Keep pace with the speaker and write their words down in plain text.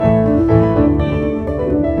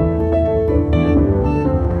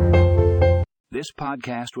This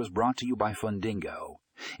podcast was brought to you by Fundingo.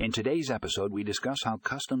 In today's episode, we discuss how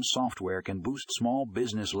custom software can boost small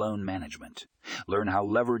business loan management. Learn how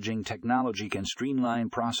leveraging technology can streamline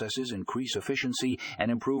processes, increase efficiency, and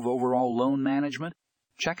improve overall loan management.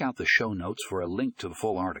 Check out the show notes for a link to the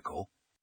full article.